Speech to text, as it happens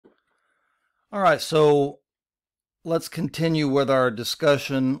All right, so let's continue with our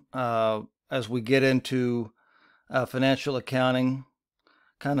discussion as we get into financial accounting,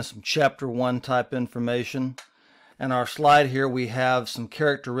 kind of some chapter one type information. And our slide here, we have some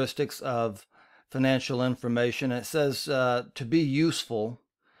characteristics of financial information. It says to be useful,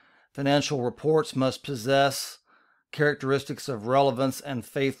 financial reports must possess characteristics of relevance and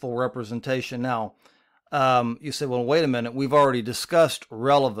faithful representation. Now, you say, well, wait a minute, we've already discussed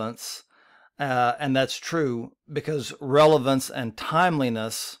relevance. And that's true because relevance and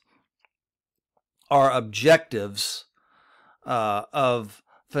timeliness are objectives of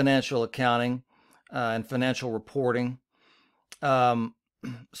financial accounting and financial reporting.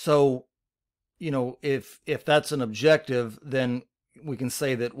 So, if that's an objective, then we can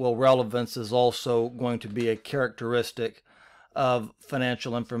say that, well, relevance is also going to be a characteristic of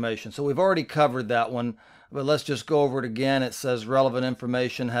financial information. So we've already covered that one, but let's just go over it again. It says relevant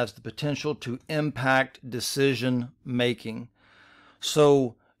information has the potential to impact decision making.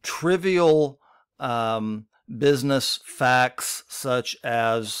 So trivial business facts such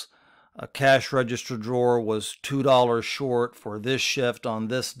as a cash register drawer was $2 short for this shift on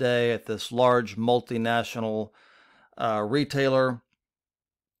this day at this large multinational retailer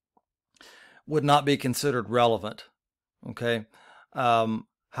would not be considered relevant. Okay.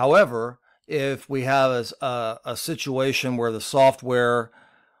 However, if we have a situation where the software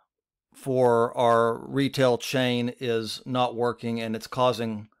for our retail chain is not working and it's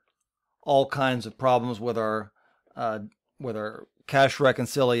causing all kinds of problems with our cash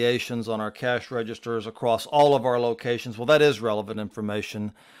reconciliations on our cash registers across all of our locations, well, that is relevant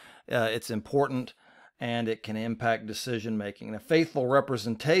information. It's important and it can impact decision making. A faithful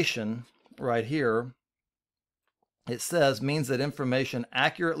representation right here, it says, means that information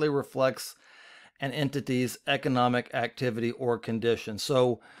accurately reflects an entity's economic activity or condition.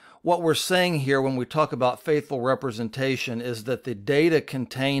 So what we're saying here when we talk about faithful representation is that the data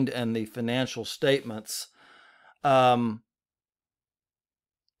contained in the financial statements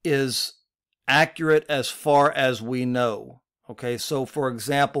is accurate as far as we know. Okay, so for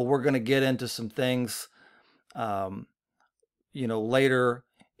example, we're going to get into some things later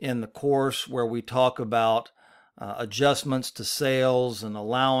in the course where we talk about adjustments to sales and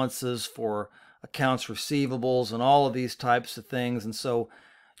allowances for accounts receivables and all of these types of things. And so,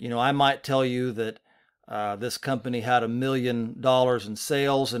 I might tell you that this company had $1 million in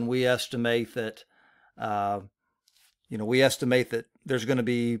sales, and we estimate that there's going to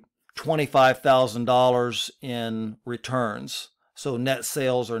be $25,000 in returns. So net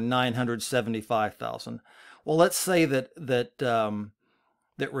sales are $975,000. Well, let's say that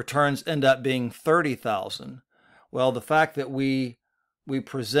returns end up being $30,000. Well, the fact that we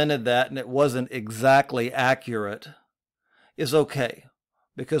presented that and it wasn't exactly accurate is okay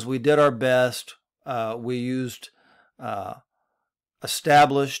because we did our best. We used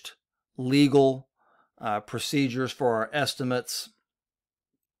established legal procedures for our estimates.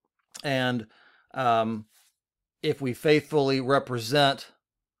 And if we faithfully represent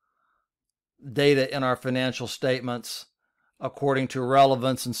data in our financial statements according to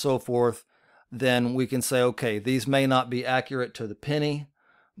relevance and so forth, then we can say, okay, these may not be accurate to the penny,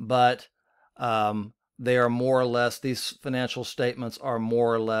 but they are more or less, these financial statements are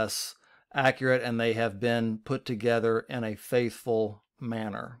more or less accurate and they have been put together in a faithful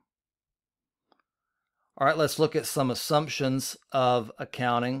manner. All right, let's look at some assumptions of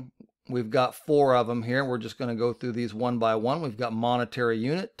accounting. We've got 4 of them here. We're just going to go through these one by one. We've got monetary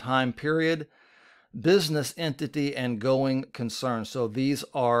unit, time period, business entity, and going concern. So these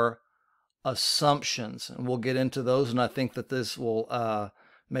are assumptions, and we'll get into those, and I think that this will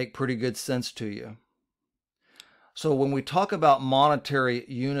make pretty good sense to you. So when we talk about monetary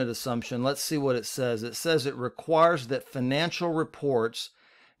unit assumption, let's see what it says. It says it requires that financial reports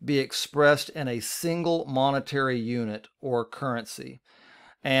be expressed in a single monetary unit or currency.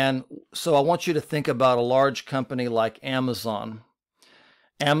 And so I want you to think about a large company like Amazon.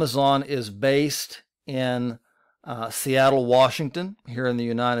 Amazon is based in Seattle, Washington, here in the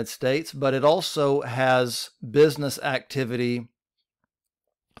United States, but it also has business activity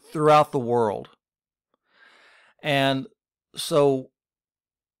throughout the world. And so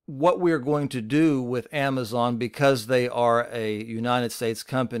what we're going to do with Amazon, because they are a United States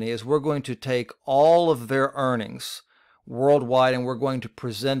company, is we're going to take all of their earnings worldwide and we're going to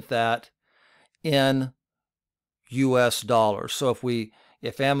present that in US dollars. So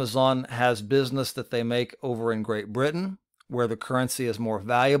if Amazon has business that they make over in Great Britain, where the currency is more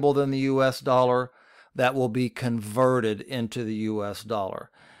valuable than the US dollar, that will be converted into the US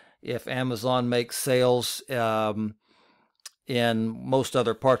dollar. If Amazon makes sales in most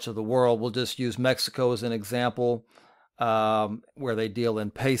other parts of the world. We'll just use Mexico as an example, where they deal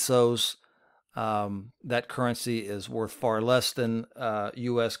in pesos. That currency is worth far less than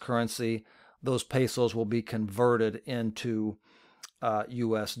U.S. currency. Those pesos will be converted into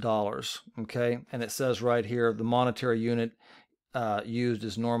U.S. dollars. Okay, and it says right here the monetary unit used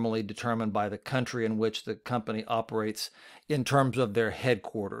is normally determined by the country in which the company operates in terms of their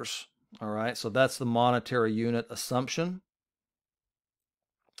headquarters. All right, so that's the monetary unit assumption.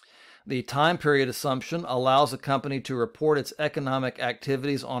 The time period assumption allows a company to report its economic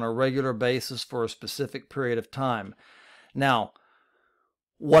activities on a regular basis for a specific period of time. Now,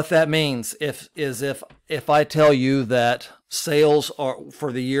 what that means is if I tell you that sales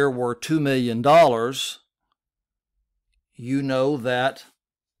for the year were $2 million, you know that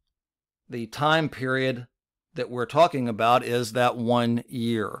the time period that we're talking about is that 1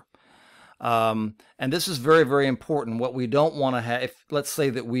 year. And this is very, very important. What we don't want to have, let's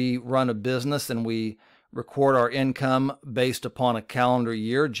say that we run a business and we record our income based upon a calendar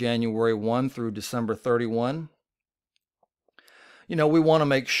year, January 1 through December 31. We want to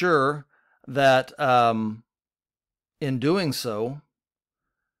make sure that in doing so,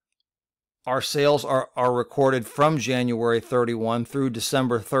 our sales are recorded from January 31 through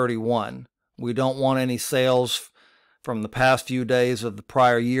December 31. We don't want any sales from the past few days of the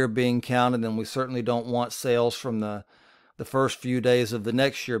prior year being counted, and we certainly don't want sales from the first few days of the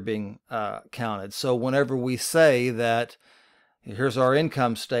next year being counted. So whenever we say that here's our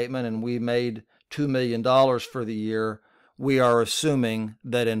income statement and we made $2 million for the year, we are assuming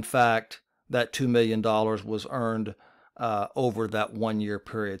that in fact that $2 million was earned over that 1 year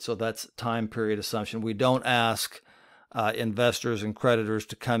period. So that's time period assumption. We don't ask investors and creditors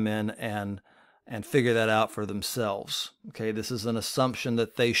to come in and figure that out for themselves. Okay, this is an assumption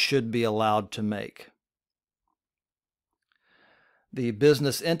that they should be allowed to make. The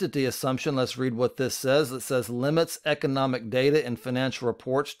business entity assumption, let's read what this says. It says limits economic data and financial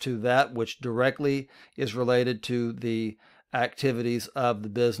reports to that which directly is related to the activities of the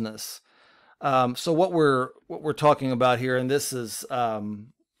business. So what we're talking about here, and this is a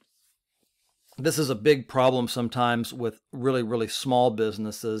big problem sometimes with really, really small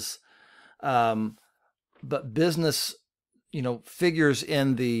businesses. But business, figures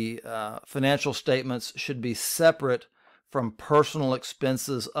in the financial statements should be separate from personal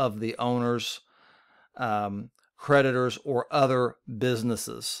expenses of the owners, creditors, or other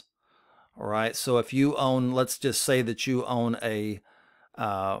businesses. All right. So if you own, let's just say that you own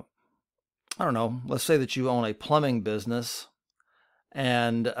let's say that you own a plumbing business,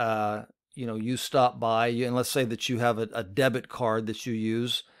 and you stop by, and let's say that you have a debit card that you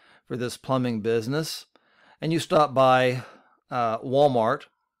use for this plumbing business, and you stop by Walmart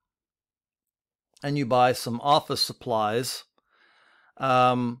and you buy some office supplies.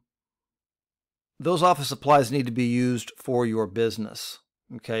 Those office supplies need to be used for your business.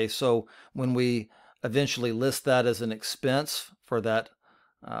 Okay, so when we eventually list that as an expense for that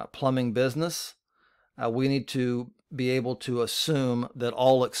plumbing business, we need to be able to assume that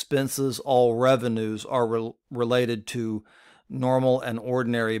all expenses, all revenues are related to normal and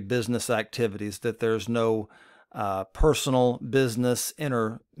ordinary business activities, that there's no personal business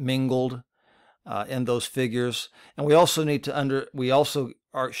intermingled in those figures. And we also need to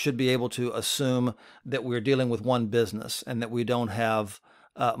should be able to assume that we're dealing with one business and that we don't have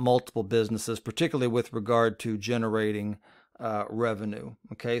multiple businesses, particularly with regard to generating revenue.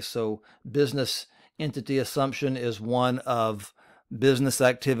 Okay, so business entity assumption is one of business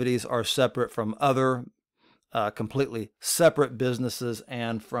activities are separate from other completely separate businesses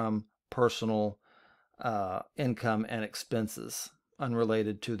and from personal income and expenses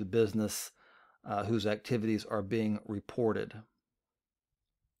unrelated to the business whose activities are being reported.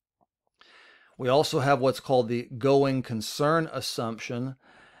 We also have what's called the going concern assumption.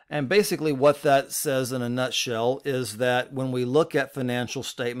 And basically what that says in a nutshell is that when we look at financial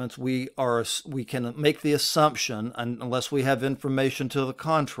statements, we can make the assumption, unless we have information to the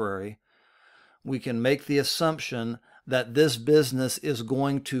contrary, we can make the assumption that this business is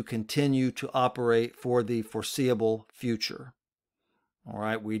going to continue to operate for the foreseeable future. All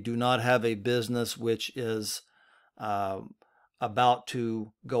right, we do not have a business which is about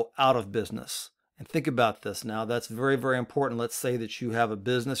to go out of business. And think about this now. That's very, very important. Let's say that you have a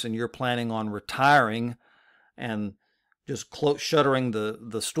business and you're planning on retiring and just shuttering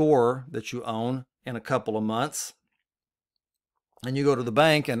the store that you own in a couple of months. And you go to the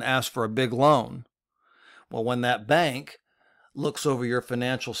bank and ask for a big loan. Well, when that bank looks over your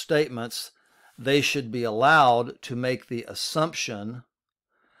financial statements, they should be allowed to make the assumption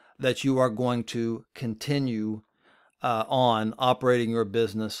that you are going to continue on operating your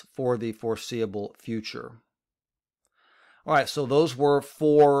business for the foreseeable future. All right, so those were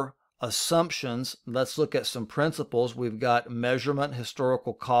 4 assumptions. Let's look at some principles. We've got measurement,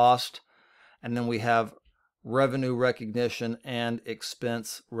 historical cost, and then we have revenue recognition and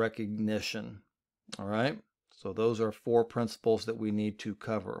expense recognition. All right, so those are 4 principles that we need to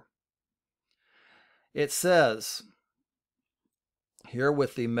cover. It says here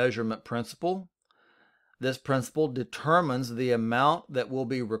with the measurement principle, this principle determines the amount that will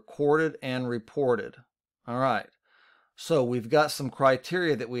be recorded and reported. All right, so we've got some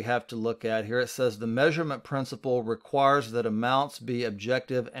criteria that we have to look at here. It says the measurement principle requires that amounts be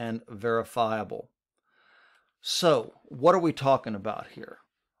objective and verifiable. So what are we talking about here?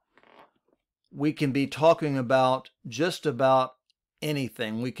 We can be talking about just about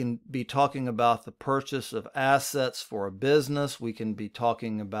anything. We can be talking about the purchase of assets for a business. We can be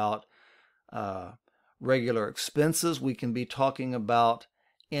talking about regular expenses. We can be talking about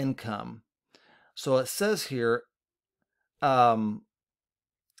income. So it says here that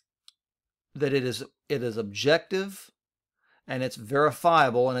it is objective and it's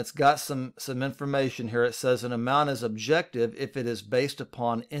verifiable, and it's got some information here. It says an amount is objective if it is based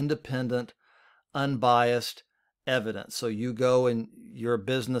upon independent, unbiased evidence. So you go and you're a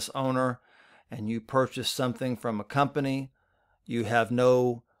business owner and you purchase something from a company. You have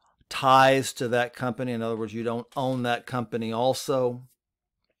no ties to that company. In other words, you don't own that company also.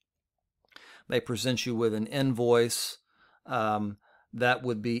 They present you with an invoice. That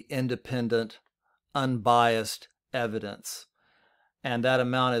would be independent, unbiased evidence. And that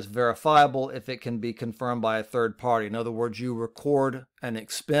amount is verifiable if it can be confirmed by a third party. In other words, you record an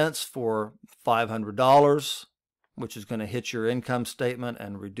expense for $500, which is going to hit your income statement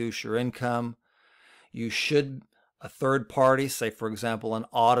and reduce your income. A third party, say for example an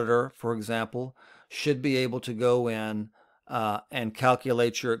auditor, for example, should be able to go in and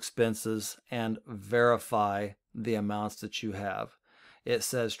calculate your expenses and verify the amounts that you have. It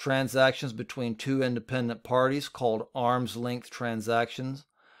says transactions between 2 independent parties called arm's length transactions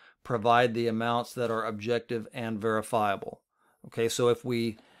provide the amounts that are objective and verifiable. Okay, so if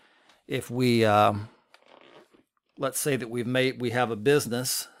we let's say that we have a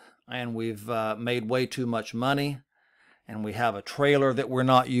business and we've made way too much money, and we have a trailer that we're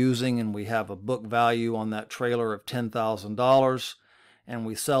not using, and we have a book value on that trailer of $10,000, and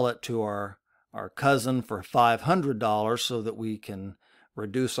we sell it to our cousin for $500 so that we can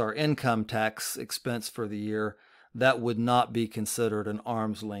reduce our income tax expense for the year, that would not be considered an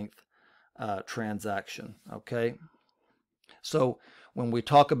arm's length transaction. Okay, so when we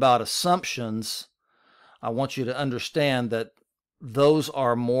talk about assumptions, I want you to understand that those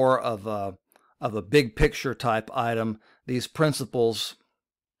are more of a big picture type item. These principles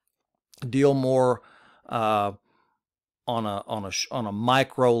deal more on a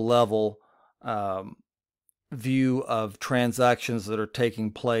micro level view of transactions that are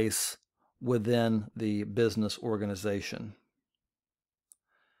taking place within the business organization.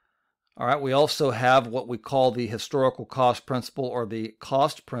 All right, we also have what we call the historical cost principle, or the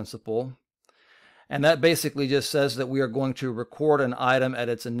cost principle. And that basically just says that we are going to record an item at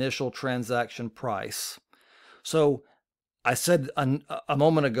its initial transaction price. So I said a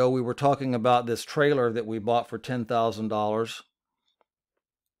moment ago we were talking about this trailer that we bought for $10,000.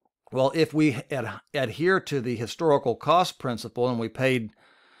 Well, if we adhere to the historical cost principle and we paid,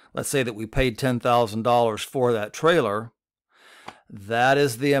 let's say that we paid $10,000 for that trailer, that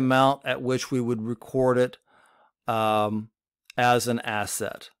is the amount at which we would record it as an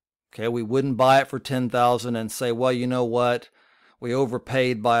asset. Okay, we wouldn't buy it for $10,000 and say, well, you know what, we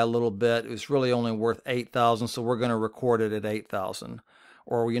overpaid by a little bit. It was really only worth $8,000, so we're going to record it at $8,000.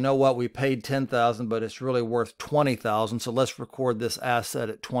 Or, you know what, we paid $10,000, but it's really worth $20,000, so let's record this asset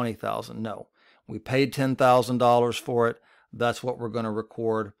at $20,000. No, we paid $10,000 for it. That's what we're going to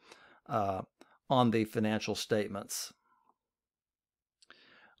record on the financial statements.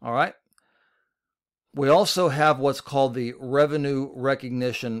 All right. We also have what's called the revenue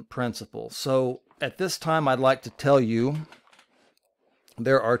recognition principle. So at this time, I'd like to tell you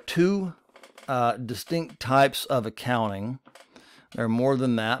there are 2 distinct types of accounting. There are more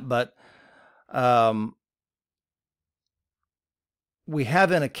than that, but we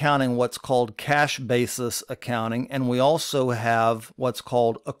have in accounting what's called cash basis accounting, and we also have what's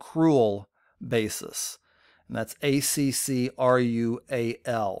called accrual basis, and that's ACCRUAL.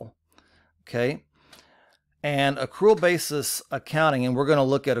 Okay. And accrual basis accounting, and we're going to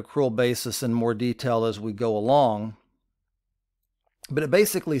look at accrual basis in more detail as we go along, but it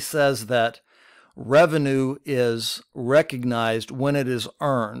basically says that revenue is recognized when it is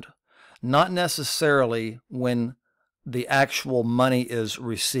earned, not necessarily when the actual money is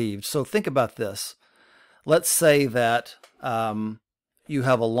received. So think about this. Let's say that you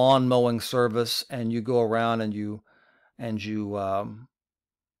have a lawn mowing service, and you go around and you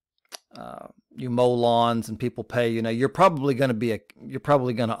mow lawns, and people pay. You're probably going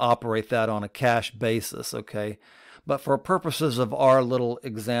to operate that on a cash basis, okay? But for purposes of our little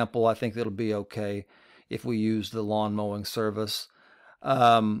example, I think it'll be okay if we use the lawn mowing service.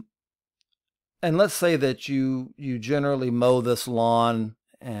 And let's say that you generally mow this lawn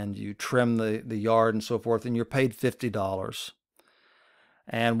and you trim the yard and so forth, and you're paid $50.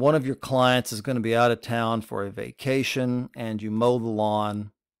 And one of your clients is going to be out of town for a vacation, and you mow the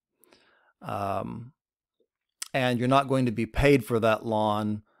lawn, and you're not going to be paid for that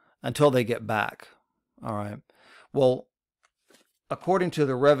lawn until they get back. All right. Well, according to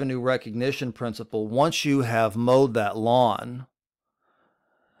the revenue recognition principle, once you have mowed that lawn,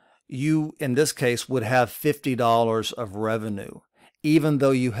 you, in this case, would have $50 of revenue, even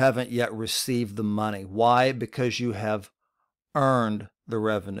though you haven't yet received the money. Why? Because you have earned the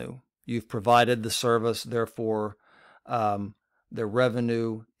revenue. You've provided the service, therefore the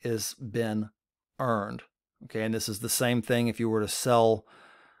revenue has been earned. Okay, and this is the same thing if you were to sell,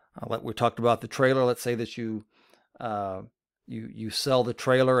 like we talked about the trailer. Let's say that you sell the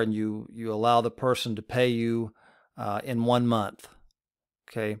trailer, and you allow the person to pay you in 1 month.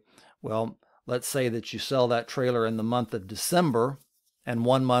 Okay, well, let's say that you sell that trailer in the month of December, and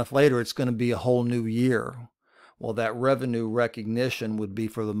 1 month later it's going to be a whole new year. Well, that revenue recognition would be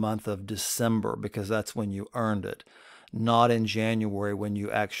for the month of December, because that's when you earned it, not in January when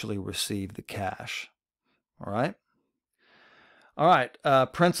you actually receive the cash. All right. All right.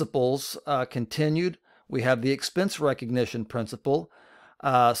 Principles continued. We have the expense recognition principle,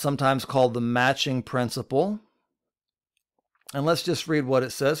 sometimes called the matching principle. And let's just read what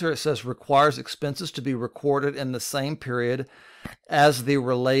it says here. It says, requires expenses to be recorded in the same period as the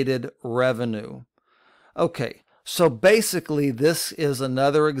related revenue. Okay, so basically this is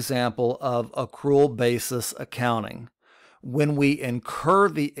another example of accrual basis accounting. When we incur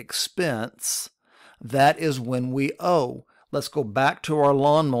the expense, that is when we owe. Let's go back to our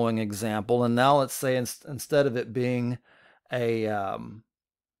lawn mowing example, and now let's say instead of it being an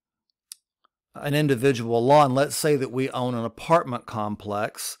individual lawn, let's say that we own an apartment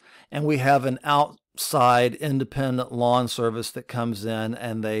complex, and we have an outside independent lawn service that comes in,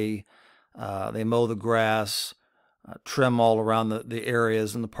 and they mow the grass, trim all around the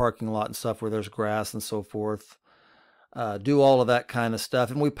areas in the parking lot and stuff where there's grass and so forth, do all of that kind of stuff,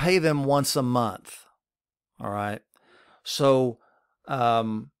 and we pay them once a month. All right. So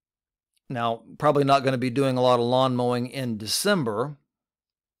now probably not going to be doing a lot of lawn mowing in December,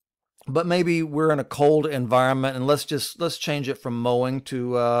 but maybe we're in a cold environment, and let's change it from mowing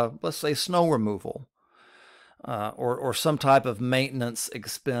to let's say snow removal, or some type of maintenance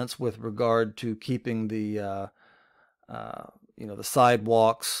expense with regard to keeping the the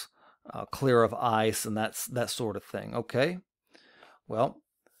sidewalks clear of ice and that sort of thing. Okay. Well,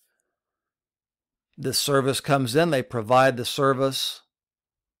 this service comes in, they provide the service.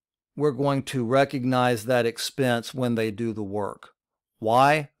 We're going to recognize that expense when they do the work.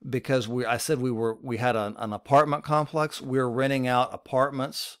 Why? Because I said we had an apartment complex. We're renting out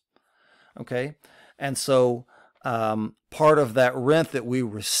apartments. Okay. And so part of that rent that we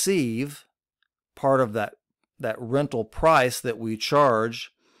receive, part of that rental price that we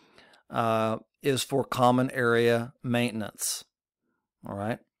charge is for common area maintenance. All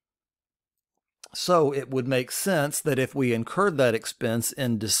right. So it would make sense that if we incurred that expense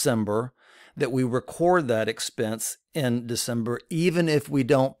in December, that we record that expense in December, even if we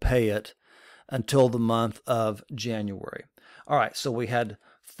don't pay it until the month of January. All right, so we had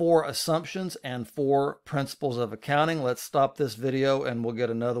 4 assumptions and 4 principles of accounting. Let's stop this video, and we'll get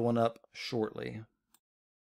another one up shortly.